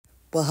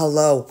Well,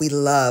 hello. We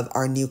love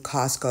our new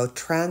Costco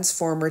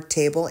Transformer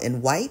table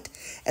in white,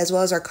 as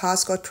well as our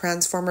Costco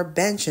Transformer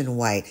bench in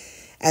white.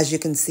 As you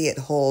can see, it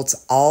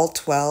holds all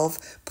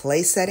 12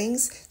 place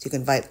settings. So you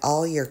can invite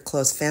all your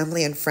close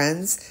family and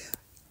friends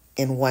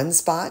in one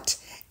spot.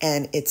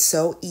 And it's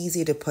so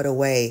easy to put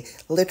away.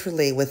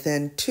 Literally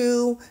within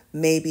 2,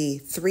 maybe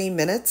 3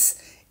 minutes,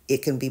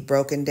 it can be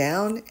broken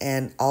down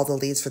and all the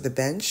leaves for the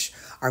bench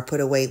are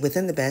put away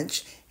within the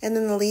bench. And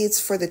then the leaves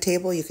for the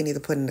table, you can either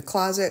put in the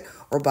closet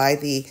or buy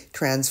the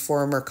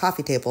Transformer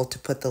coffee table to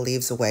put the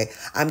leaves away.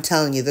 I'm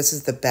telling you, this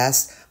is the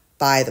best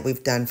buy that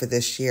we've done for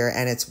this year,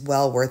 and it's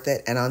well worth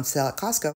it and on sale at Costco.